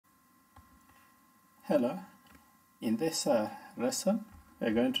Hello, in this lesson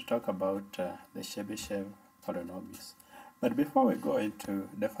we're going to talk about the Chebyshev polynomials. But before we go into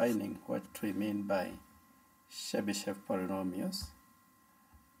defining what we mean by Chebyshev polynomials,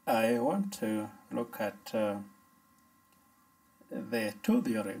 I want to look at the two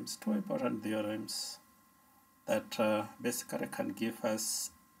important theorems that basically can give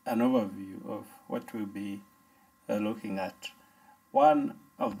us an overview of what we'll be looking at. One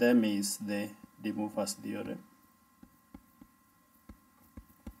of them is the de Moivre's theorem.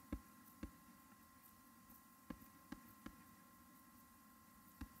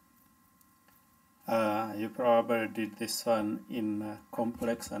 You probably did this one in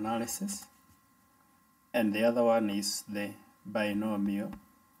complex analysis, and the other one is the binomial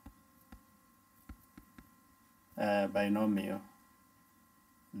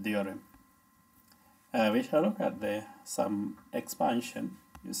theorem. We shall look at some expansion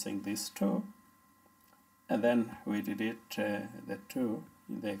using these two, and then we delete the two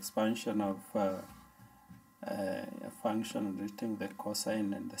in the expansion of a function relating the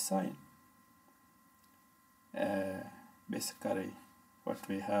cosine and the sine. Basically, what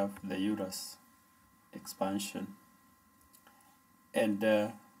we have, the Euler's expansion, and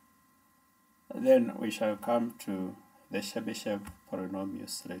then we shall come to the Chebyshev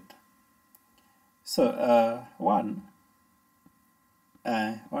polynomials later. So, one,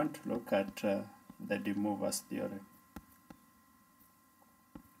 I want to look at the de Moivre's theorem.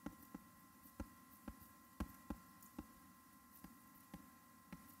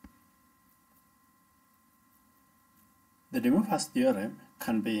 The de Moivre's theorem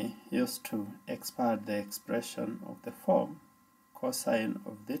can be used to expand the expression of the form cosine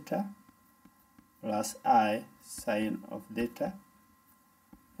of theta plus I sine of theta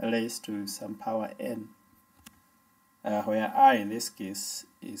raised to some power n, where I in this case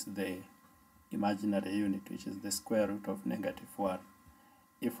is the imaginary unit, which is the square root of -1.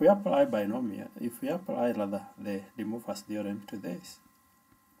 If we apply the de Moivre's theorem to this,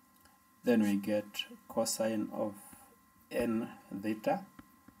 then we get cosine of n theta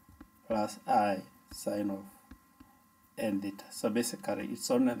plus I sine of n theta. So basically it's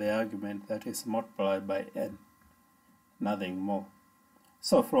only the argument that is multiplied by n, nothing more.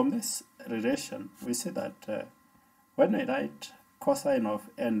 So from this relation we see that when I write cosine of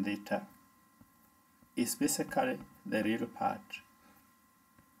n theta is basically the real part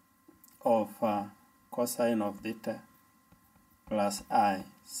of cosine of theta plus I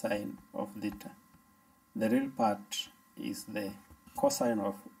sine of theta. The real part is the cosine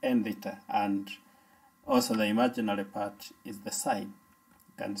of n theta, and also the imaginary part is the sine.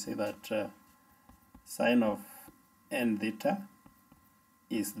 You can see that sine of n theta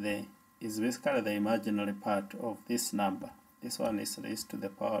is basically the imaginary part of this number. This one is raised to the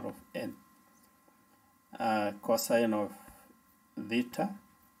power of n. Cosine of theta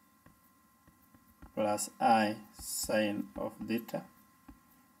plus I sine of theta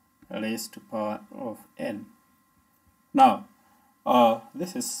raised to power of n. Now,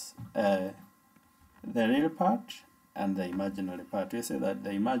 this is the real part and the imaginary part. We say that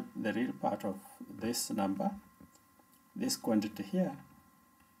the real part of this number, this quantity here,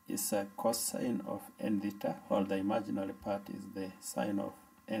 is a cosine of n theta, while the imaginary part is the sine of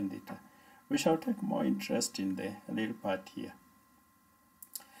n theta. We shall take more interest in the real part here.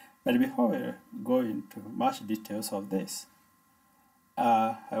 But before we go into much details of this,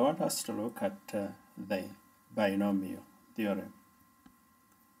 I want us to look at the binomial theorem.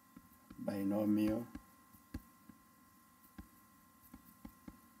 Binomial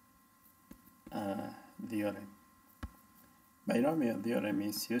theorem. Binomial theorem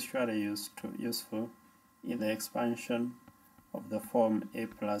is usually useful in the expansion of the form a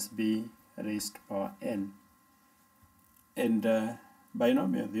plus b raised to power n. And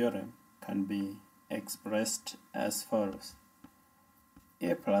binomial theorem can be expressed as follows: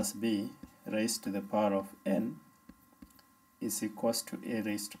 a plus b raised to the power of n is equals to a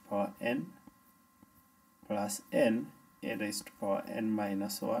raised to power n plus n a raised to power n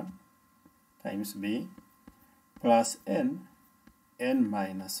minus 1 times b plus n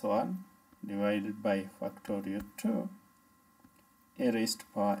minus 1 divided by factorial 2 a raised to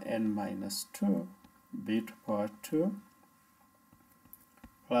power n minus 2 b to power 2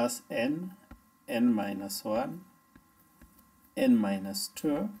 plus n minus 1 n minus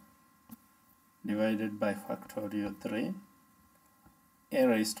 2 divided by factorial 3 a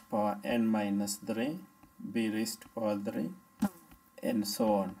raised to power n minus 3 b raised to power 3 and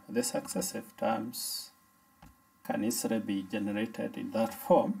so on. The successive terms can easily be generated in that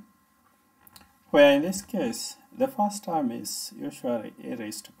form, where in this case the first term is usually a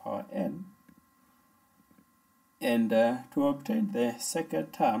raised to power n And to obtain the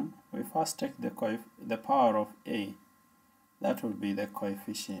second term, we first take the power of a. That will be the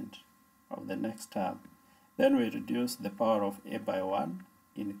coefficient of the next term. Then we reduce the power of a by 1,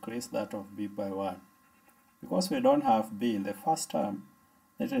 increase that of b by 1. Because we don't have b in the first term,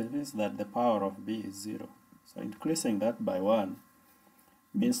 it means that the power of b is 0. So increasing that by 1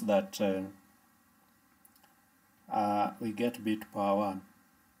 means that we get b to power 1.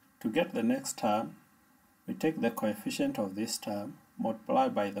 To get the next term, we take the coefficient of this term, multiply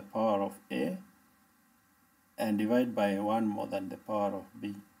by the power of a, and divide by 1 more than the power of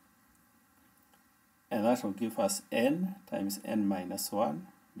b. And that will give us n times n minus 1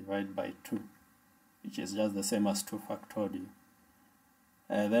 divided by 2, which is just the same as 2 factorial.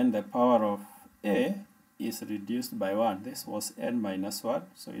 And then the power of a is reduced by 1. This was n minus 1,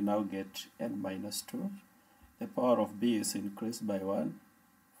 so you now get n minus 2. The power of b is increased by 1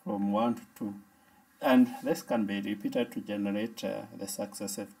 from 1 to 2. And this can be repeated to generate the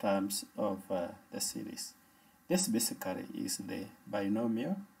successive terms of the series. This basically is the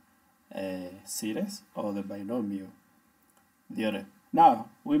binomial series or the binomial theorem. Now,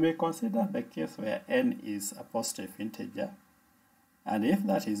 we may consider the case where n is a positive integer. And if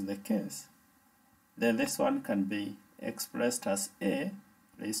that is the case, then this one can be expressed as a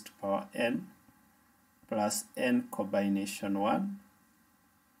raised to power n plus n combination 1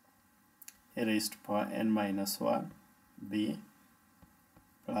 a raised to power n minus 1 b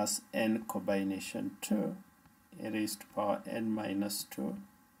plus n combination 2 a raised to power n minus 2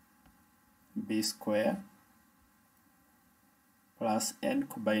 b square plus n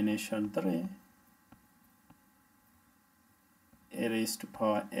combination 3 a raised to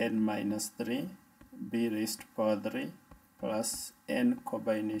power n minus 3 b raised to power 3 plus n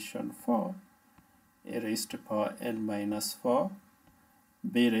combination 4 a raised to power n minus 4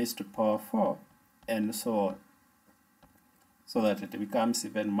 b raised to power 4 and so on, so that it becomes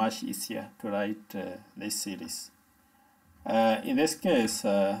even much easier to write this series. In this case,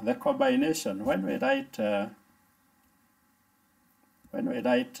 the combination, when we write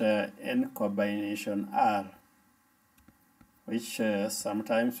n combination r, which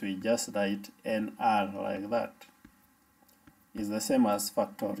sometimes we just write nr like that, is the same as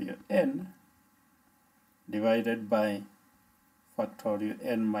factorial n divided by factorial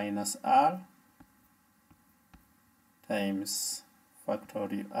n minus r times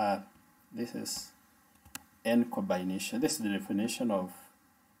factorial r. This is n combination. This is the definition of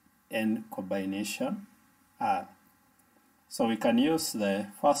n combination r. So we can use the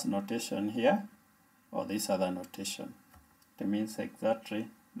first notation here or this other notation. It means exactly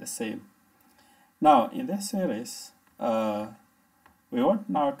the same. Now, in this series, we want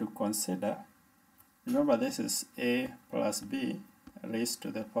now to consider, remember this is a plus b raised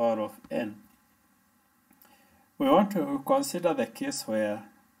to the power of n. We want to consider the case where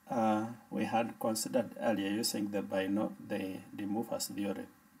we had considered earlier using the De Moivre's theorem.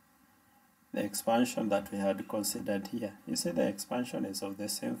 The expansion that we had considered here. You see the expansion is of the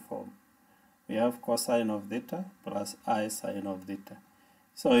same form. We have cosine of theta plus I sine of theta.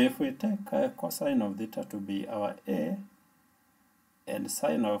 So if we take cosine of theta to be our a and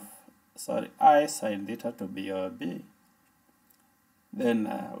I sine theta to be our b, then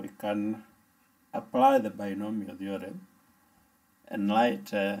we can apply the binomial theorem and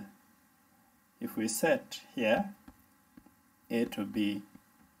write, if we set here a to be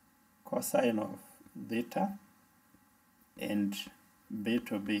cosine of theta and b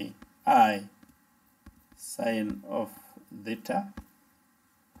to be I sine of theta,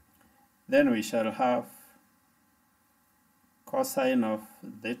 then we shall have cosine of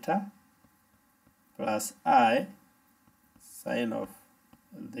theta plus I sine of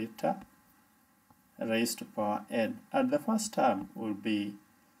theta raised to power n. And the first term will be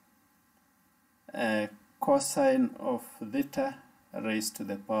cosine of theta raised to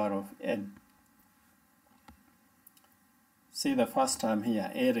the power of n. See the first term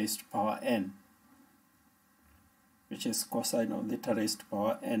here, a raised to power n, which is cosine of theta raised to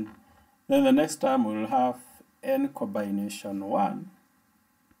power n. Then the next term will have n combination 1,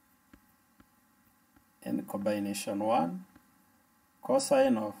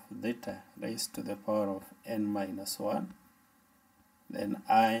 cosine of theta raised to the power of n minus 1, then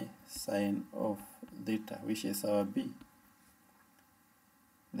I sine of theta, which is our b.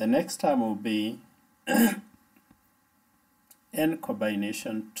 The next term will be n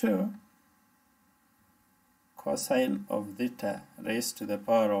combination 2, cosine of theta raised to the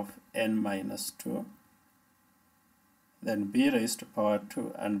power of n minus 2, then b raised to power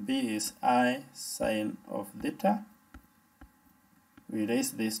 2, and b is I sine of theta. We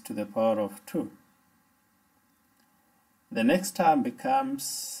raise this to the power of 2. The next term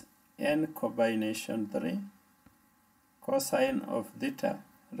becomes n combination 3 cosine of theta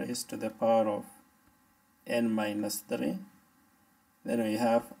raised to the power of n minus 3. Then we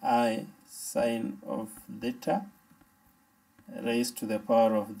have I sine of theta raised to the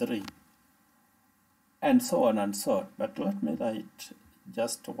power of 3. And so on and so on. But let me write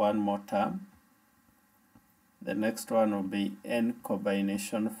just one more term. The next one will be n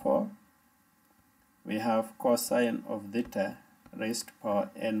combination 4. We have cosine of theta raised to power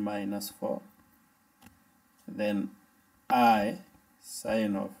n minus 4. Then I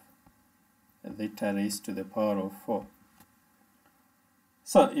sine of theta raised to the power of 4.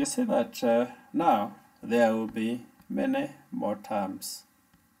 So you see that now there will be many more terms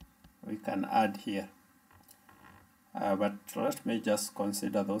we can add here. But let me just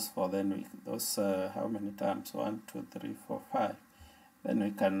consider those for then. How many terms? 1, 2, 3, 4, 5. Then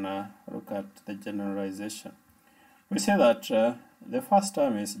we can look at the generalization. We say that the first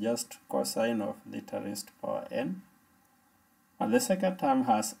term is just cosine of theta raised to power n. And the second term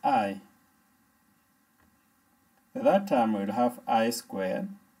has I. The third term will have I squared.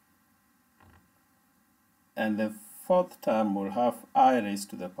 And the fourth term will have I raised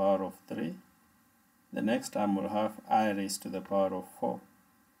to the power of 3. The next term will have I raised to the power of 4.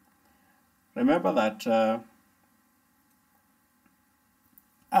 Remember that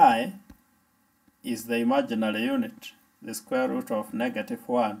I is the imaginary unit, the square root of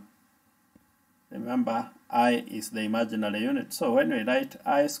 -1. Remember, I is the imaginary unit. So when we write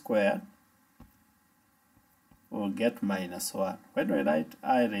I squared, we'll get -1. When we write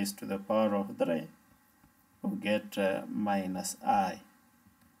I raised to the power of 3, we'll get minus I.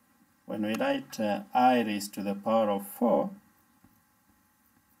 When we write I raised to the power of 4,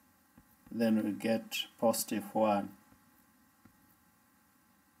 then we get +1.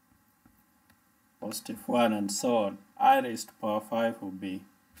 +1 and so on. I raised to power 5 will be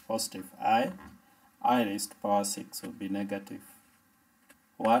 +I raised to power 6 will be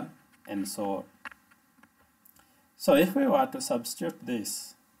 -1, and so on. So if we were to substitute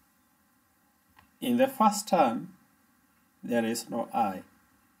this, in the first term, there is no I.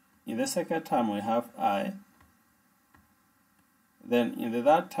 In the second term, we have I. Then in the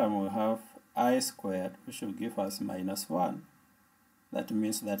third term, we have I squared, which will give us -1. That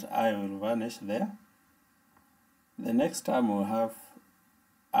means that I will vanish there. The next term will have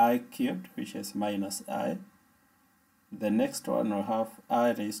I cubed, which is -I. The next one will have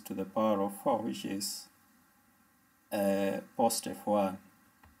I raised to the power of 4, which is +1.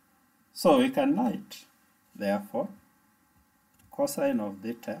 So we can write, therefore, cosine of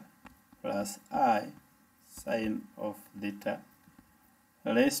theta plus I sine of theta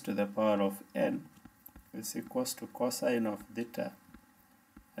raised to the power of n is equals to cosine of theta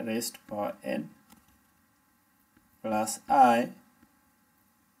raised to power n plus I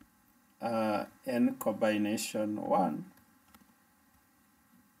n combination 1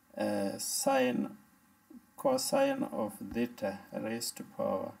 cosine of theta raised to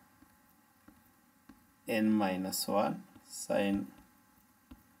power n minus 1 sine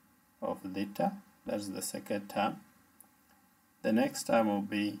of theta. That's the second term. The next term will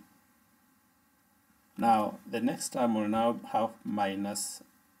be, the next term will now have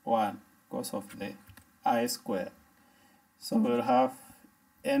 -1 because of the I squared. So we'll have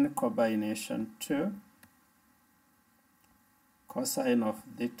n combination 2 cosine of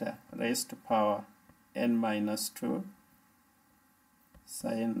theta raised to power n minus 2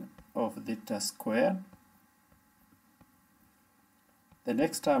 sine of theta squared. The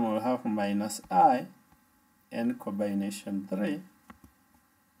next term will have -I n combination 3.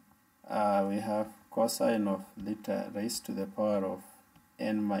 We have cosine of theta raised to the power of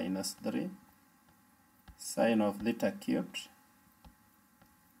n minus 3 sine of theta cubed.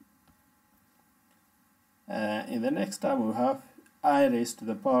 In the next term, we'll have I raised to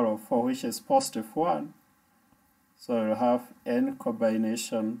the power of 4, which is +1. So we'll have n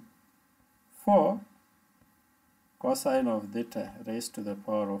combination 4 cosine of theta raised to the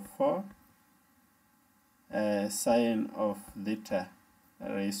power of 4 sine of theta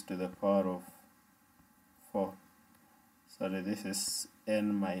raised to the power of 4. Sorry, this is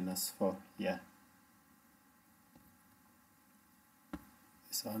n minus 4 here.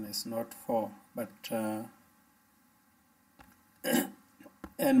 This one is not 4, but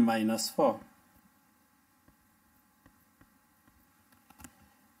n minus 4.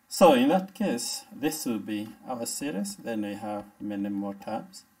 So in that case, this will be our series. Then we have many more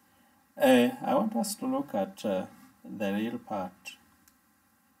terms. I want us to look at the real part.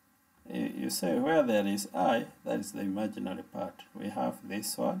 You say where there is I, that is the imaginary part. We have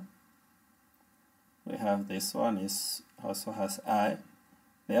this one. we have this one is also has I.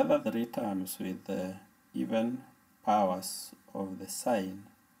 The other three terms with the even powers of the sine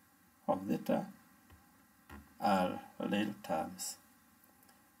of theta are real terms.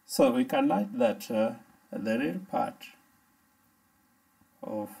 So we can write that the real part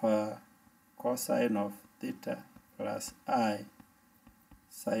of cosine of theta plus I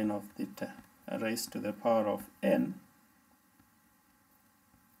sine of theta raised to the power of n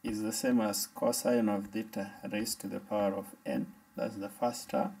is the same as cosine of theta raised to the power of n. That's the first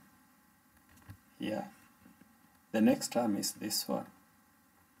term here. The next term is this one.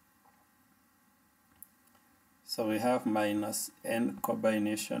 So we have minus n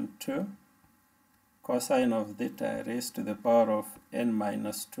combination 2 cosine of theta raised to the power of n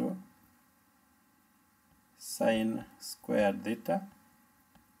minus 2 sine squared theta.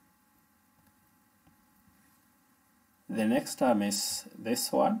 The next term is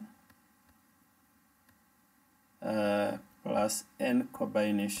this one, plus n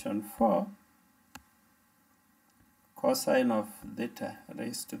combination 4 cosine of theta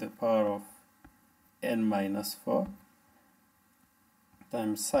raised to the power of n minus 4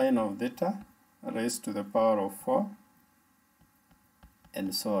 times sine of theta raised to the power of 4,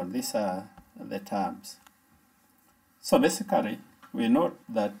 and so on. These are the terms. So basically, we note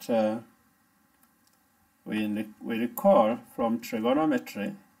that we recall from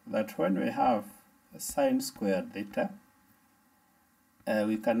trigonometry that when we have sine squared theta,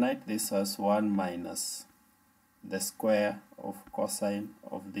 we can write this as 1 minus the square of cosine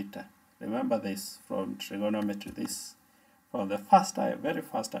of theta. Remember this from trigonometry, this from the very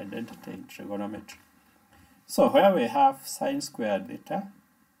first identity in trigonometry. So where we have sine squared theta,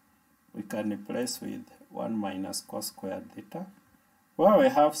 we can replace with 1 minus cos squared theta. Where we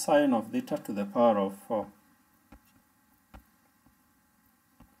have sine of theta to the power of 4,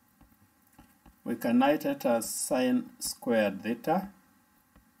 we can write it as sine squared theta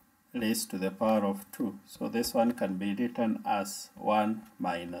raised to the power of 2. So this one can be written as 1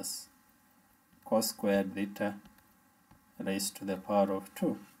 minus cos squared theta raised to the power of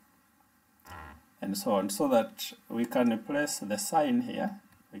 2, and so on, so that we can replace the sine here.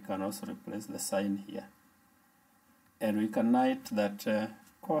 We can also replace the sine here, and we can write that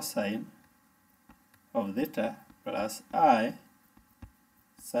cosine of theta plus I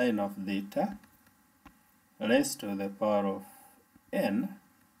sine of theta raised to the power of n.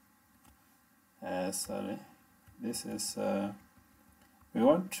 This is we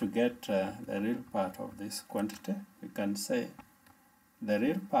want to get the real part of this quantity. We can say the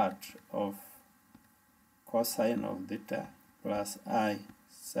real part of cosine of theta plus I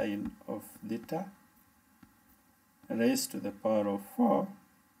sine of theta raised to the power of 4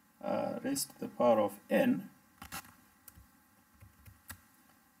 raised to the power of n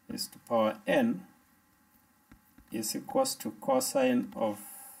raised to power n is equals to cosine of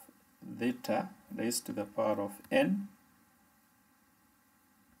theta raised to the power of n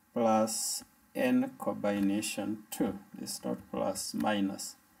plus n combination 2. This is not plus,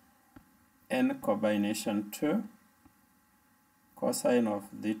 minus n combination 2 cosine of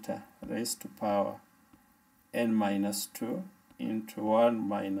theta raised to power n minus 2 into 1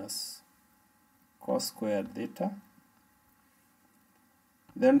 minus cos squared theta,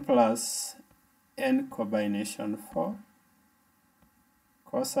 then plus n combination 4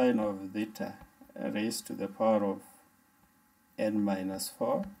 cosine of theta raised to the power of n minus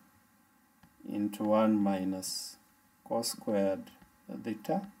 4 into 1 minus cos squared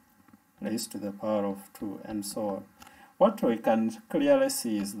theta raised to the power of 2, and so on. What we can clearly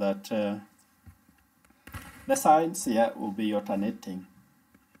see is that the signs here will be alternating.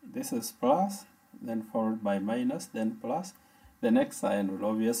 This is plus, then followed by minus, then plus. The next sign will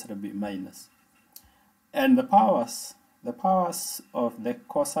obviously be minus. And the powers of the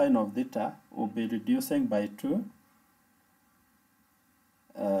cosine of theta will be reducing by 2.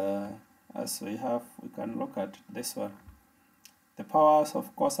 As we can look at this one. The powers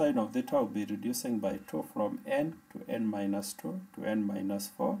of cosine of theta will be reducing by 2 from n to n minus 2 to n minus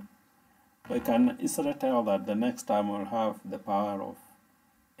 4. We can easily tell that the next term will have the power of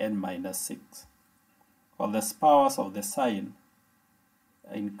n minus 6. Well, the powers of the sine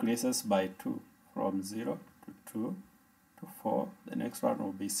increases by 2 from 0 to 2 to 4. The next one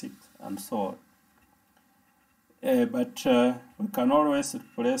will be 6, and so on. But we can always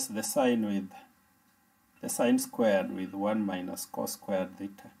replace the sine with the sine squared with 1 minus cos squared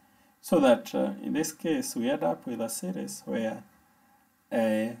theta. So that in this case we end up with a series where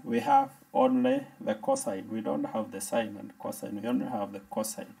we have only the cosine. We don't have the sine and cosine, we only have the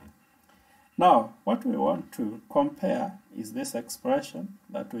cosine. Now, what we want to compare is this expression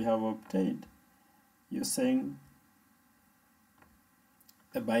that we have obtained using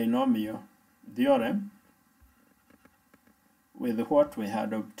the binomial theorem with what we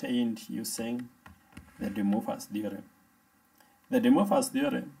had obtained using the De Morgan's theorem. The De Morgan's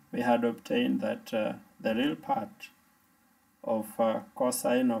theorem, we had obtained that the real part of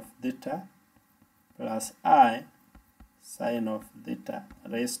cosine of theta plus I sine of theta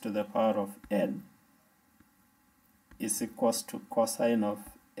raised to the power of n is equals to cosine of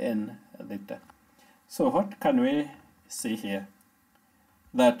n theta. So what can we see here?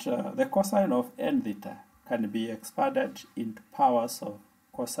 That the cosine of n theta can be expanded into powers of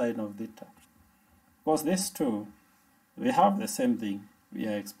cosine of theta. Because these two, we have the same thing we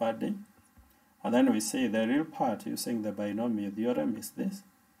are expanding. And then we say the real part using the binomial theorem is this.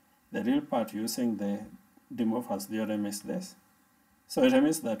 The real part using the De Morgan's theorem is this. So it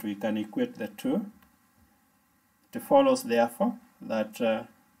means that we can equate the two. It follows, therefore, that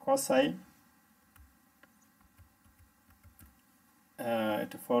cosine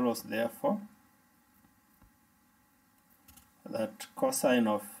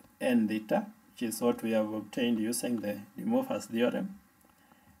of n theta, which is what we have obtained using the De Morgan's theorem,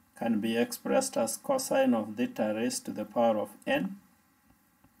 can be expressed as cosine of theta raised to the power of n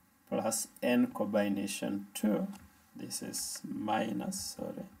plus n combination 2. This is minus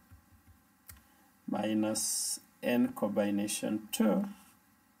n combination 2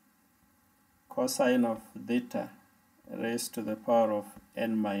 cosine of theta raised to the power of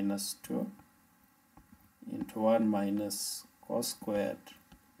n minus 2 into 1 minus cos squared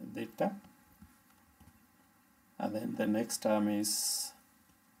theta. And then the next term is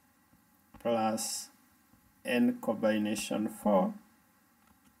plus n combination 4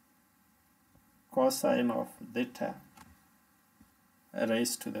 cosine of theta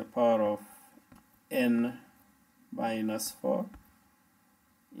raised to the power of n minus 4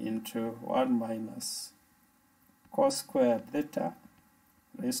 into 1 minus cos squared theta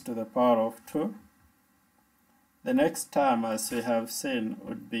raised to the power of 2. The next term, as we have seen,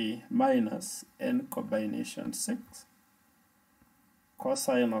 would be minus n combination 6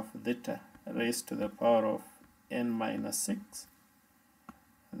 cosine of theta raised to the power of n minus 6.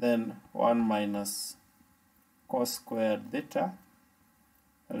 Then 1 minus cos squared theta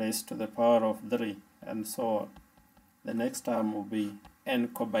raised to the power of 3, and so on. The next term will be n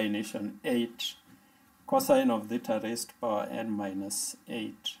combination 8 cosine of theta raised to power n minus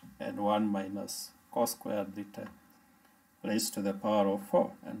 8, and 1 minus cos squared theta raised to the power of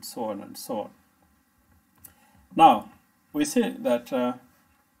 4, and so on and so on. Now, we see that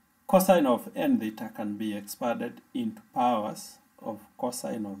cosine of n theta can be expanded into powers of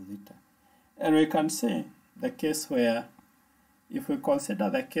cosine of theta. And we can see the case where, if we consider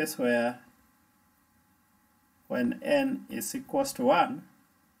the case where when n is equals to 1,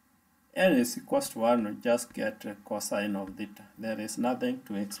 n is equals to 1, we just get cosine of theta. There is nothing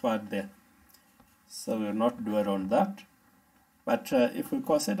to expand there. So we will not dwell on that. But if we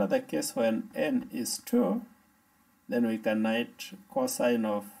consider the case when n is 2, then we can write cosine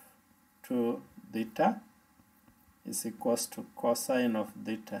of 2 theta is equals to cosine of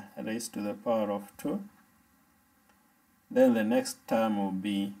theta raised to the power of 2. Then the next term will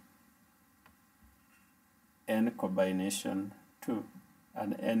be n combination 2,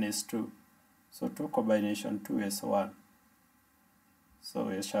 and n is 2. So 2 combination 2 is 1. So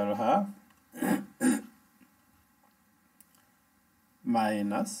we shall have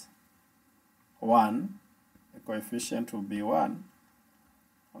minus 1, the coefficient will be 1.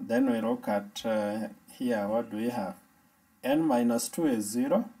 Then we look at here, what do we have? N minus 2 is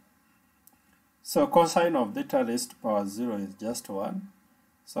 0. So cosine of theta raised to power 0 is just 1.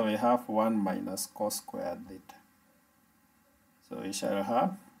 So we have 1 minus cos squared theta. So we shall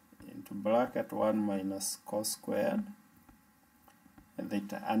have into bracket 1 minus cos squared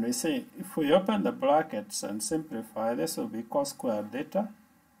theta. And we see, if we open the brackets and simplify, this will be cos squared theta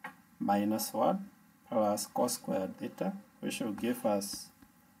minus 1 plus cos squared theta, which will give us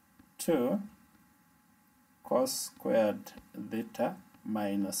 2 cos squared theta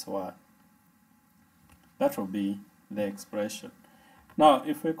minus 1. That will be the expression. Now,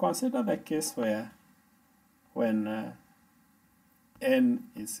 if we consider the case where when n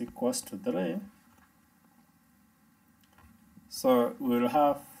is equals to 3, so we'll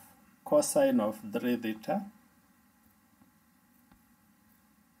have cosine of 3 theta,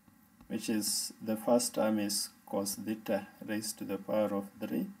 which is the first term is cos theta raised to the power of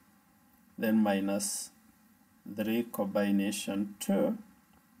 3, then minus 3 combination 2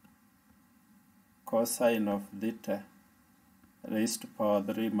 cosine of theta raised to power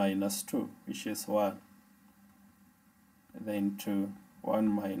 3 minus 2, which is 1, then to 1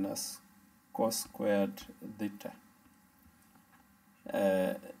 minus cos squared theta.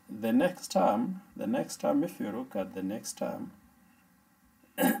 The next term, if you look at the next term,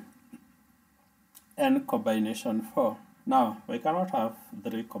 n combination 4. Now, we cannot have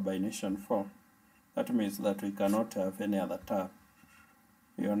 3 combination 4. That means that we cannot have any other term.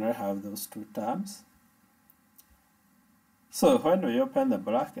 We only have those 2 terms. So when we open the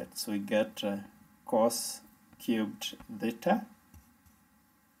brackets, we get cos cubed theta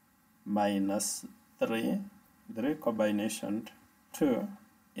minus 3 combination 2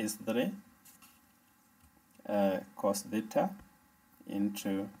 is 3 cos theta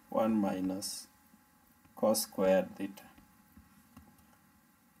into 1 minus cos squared theta.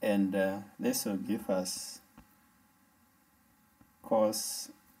 And this will give us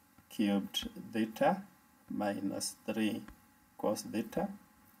cos cubed theta minus 3 cos theta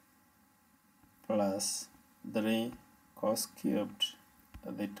plus 3 cos cubed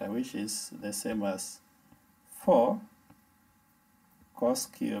theta, which is the same as 4 cos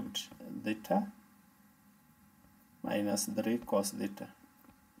cubed theta minus 3 cos theta.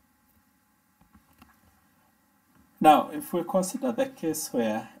 Now, if we consider the case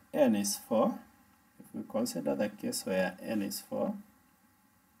where n is 4,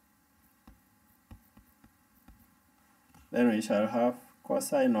 then we shall have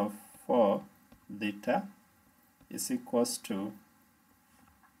cosine of 4 theta is equals to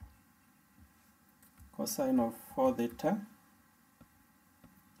cosine of 4 theta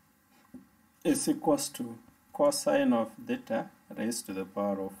is equals to cosine of theta raised to the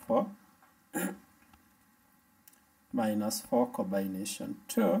power of 4 minus 4 combination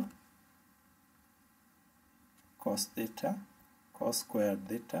 2 cos theta, cos squared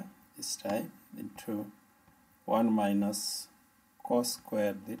theta this time, into 1 minus cos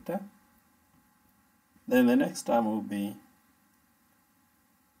squared theta. Then the next term will be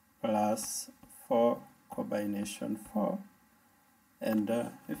plus 4 combination 4. And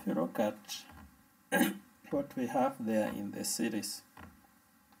if you look at what we have there in the series,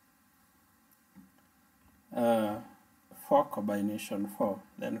 4 combination 4,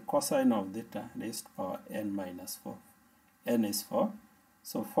 then cosine of theta raised to power n minus 4. N is 4,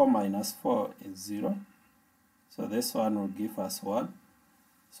 so 4 minus 4 is 0. So this one will give us 1.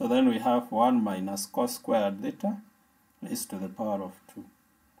 So then we have 1 minus cos squared theta raised to the power of 2.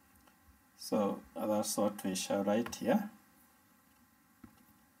 So that's what we shall write here.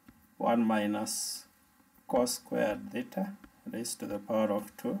 1 minus cos squared theta raised to the power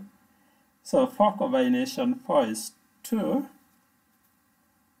of 2. So 4 combination 4 is 2.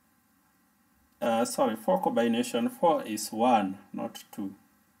 4 combination 4 is 1, not 2.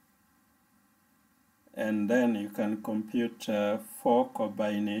 And then you can compute 4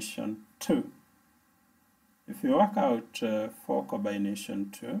 combination 2. If you work out 4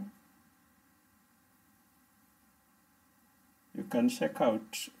 combination 2, you can check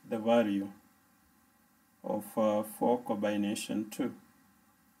out the value of 4 combination 2.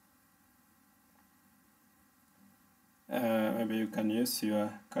 Maybe you can use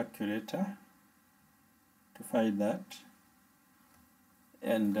your calculator to find that.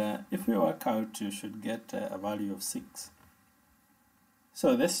 And if you work out, you should get a value of 6.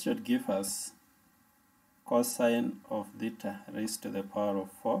 So this should give us cosine of theta raised to the power of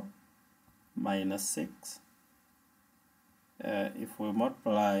 4 minus 6. If we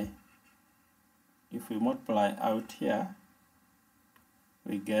multiply out here,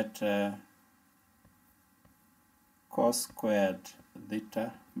 we get cos squared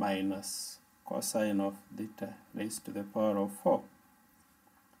theta minus cosine of theta raised to the power of 4.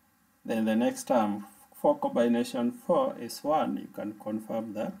 Then the next term, 4 combination 4 is 1. You can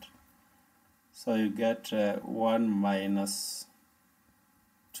confirm that. So you get 1 minus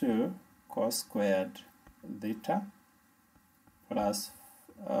 2 cos squared theta plus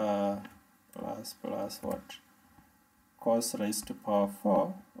what? Cos raised to power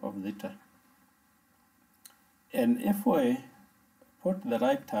 4 of theta. And if we put the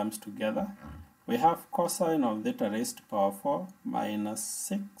right terms together, we have cosine of theta raised to power 4 minus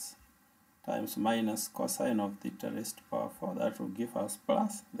 6 times minus cosine of theta raised to power 4. That will give us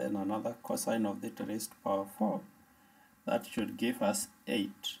plus, then another cosine of theta raised to power 4. That should give us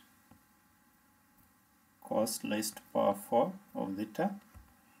 8 cos raised to power 4 of theta.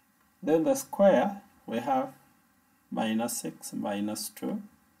 Then the square, we have minus 6 minus 2.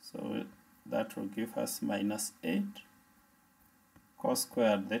 So that will give us minus 8 cos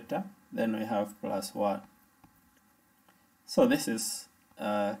squared theta. Then we have plus 1. So this is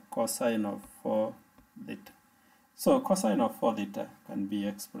cosine of 4 theta. So cosine of 4 theta can be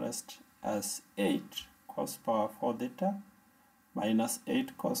expressed as 8 cos power 4 theta minus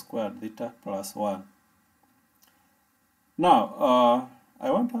 8 cos squared theta plus 1. Now, I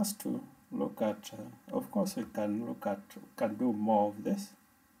want us to look at, of course we can do more of this,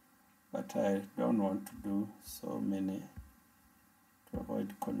 but I don't want to do so many to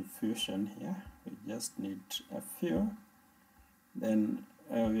avoid confusion here. We just need a few. Then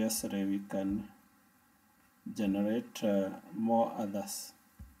obviously we can generate more others.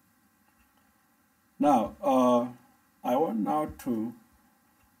 Now, I want now to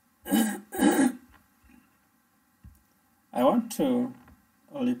I want to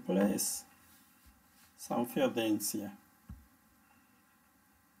replace some few things here.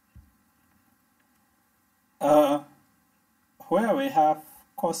 Where we have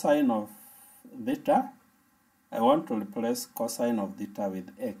cosine of theta, I want to replace cosine of theta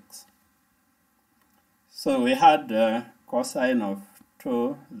with x. So we had cosine of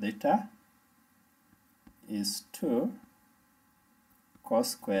 2 theta is 2 cos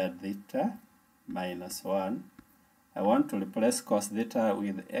squared theta minus 1. I want to replace cos theta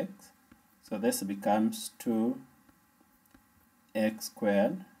with x, so this becomes 2x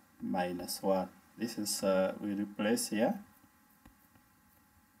squared minus 1. This is, we replace here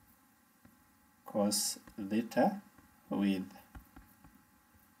cos theta with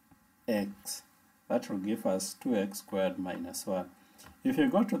x. That will give us 2x squared minus 1. If you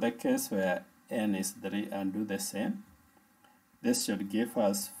go to the case where n is 3 and do the same, this should give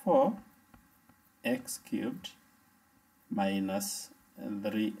us 4x cubed minus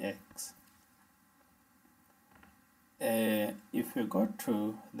 3x. If you go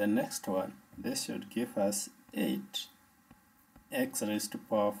to the next one, this should give us 8x raised to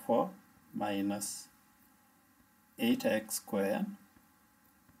power 4 minus 8x squared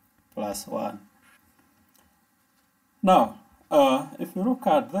plus 1. Now, if you look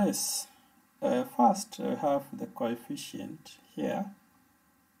at this, first we have the coefficient here,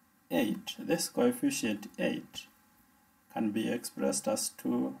 8. This coefficient 8 can be expressed as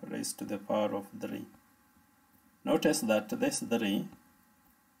 2 raised to the power of 3. Notice that this 3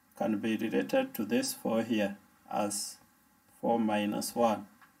 can be related to this 4 here as 4 minus 1.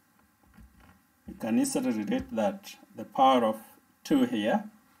 You can easily relate that the power of 2 here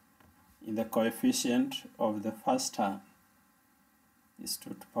in the coefficient of the first term is 2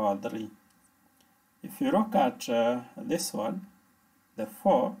 to the power 3. If you look at this one, the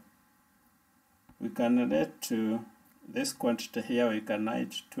 4, we can relate to this quantity here, we can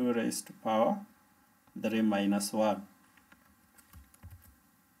write 2 raised to power 3 minus 1,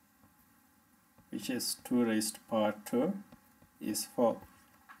 which is 2 raised to power 2 is 4.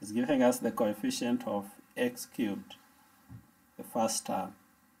 It's giving us the coefficient of x cubed, the first term.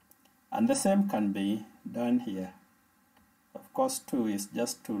 And the same can be done here. Of course, 2 is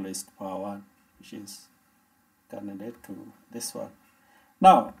just 2 raised to power 1, which is can relate to this one.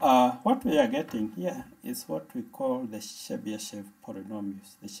 Now, what we are getting here is what we call the Chebyshev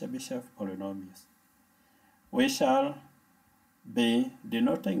polynomials. The Chebyshev polynomials. We shall be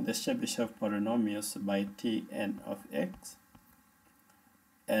denoting the Chebyshev polynomials by Tn of x,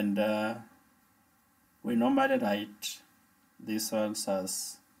 and we normally write these ones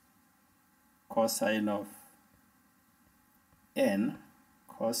as cosine of n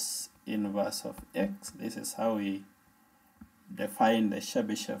cos inverse of x. This is how we define the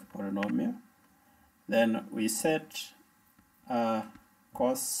Chebyshev polynomial. Then we set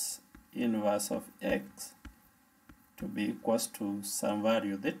cos inverse of x to be equals to some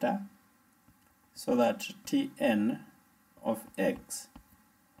value theta, so that Tn of x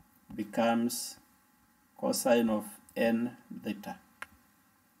becomes cosine of n theta.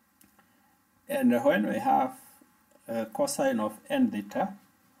 And when we have cosine of n theta,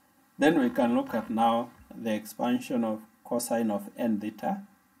 then we can look at now the expansion of cosine of n theta,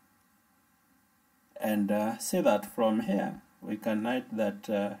 and see that from here we can write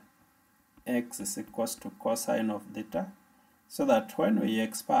that x is equals to cosine of theta, so that when we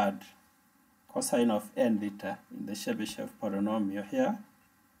expand cosine of n theta in the Chebyshev polynomial here,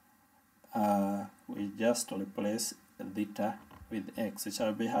 we just replace theta with x. We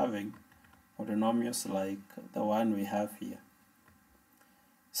shall be having polynomials like the one we have here.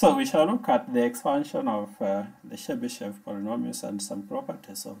 So we shall look at the expansion of the Chebyshev polynomials and some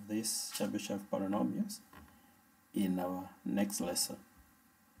properties of these Chebyshev polynomials in our next lesson.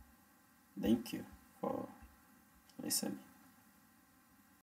 Thank you for listening.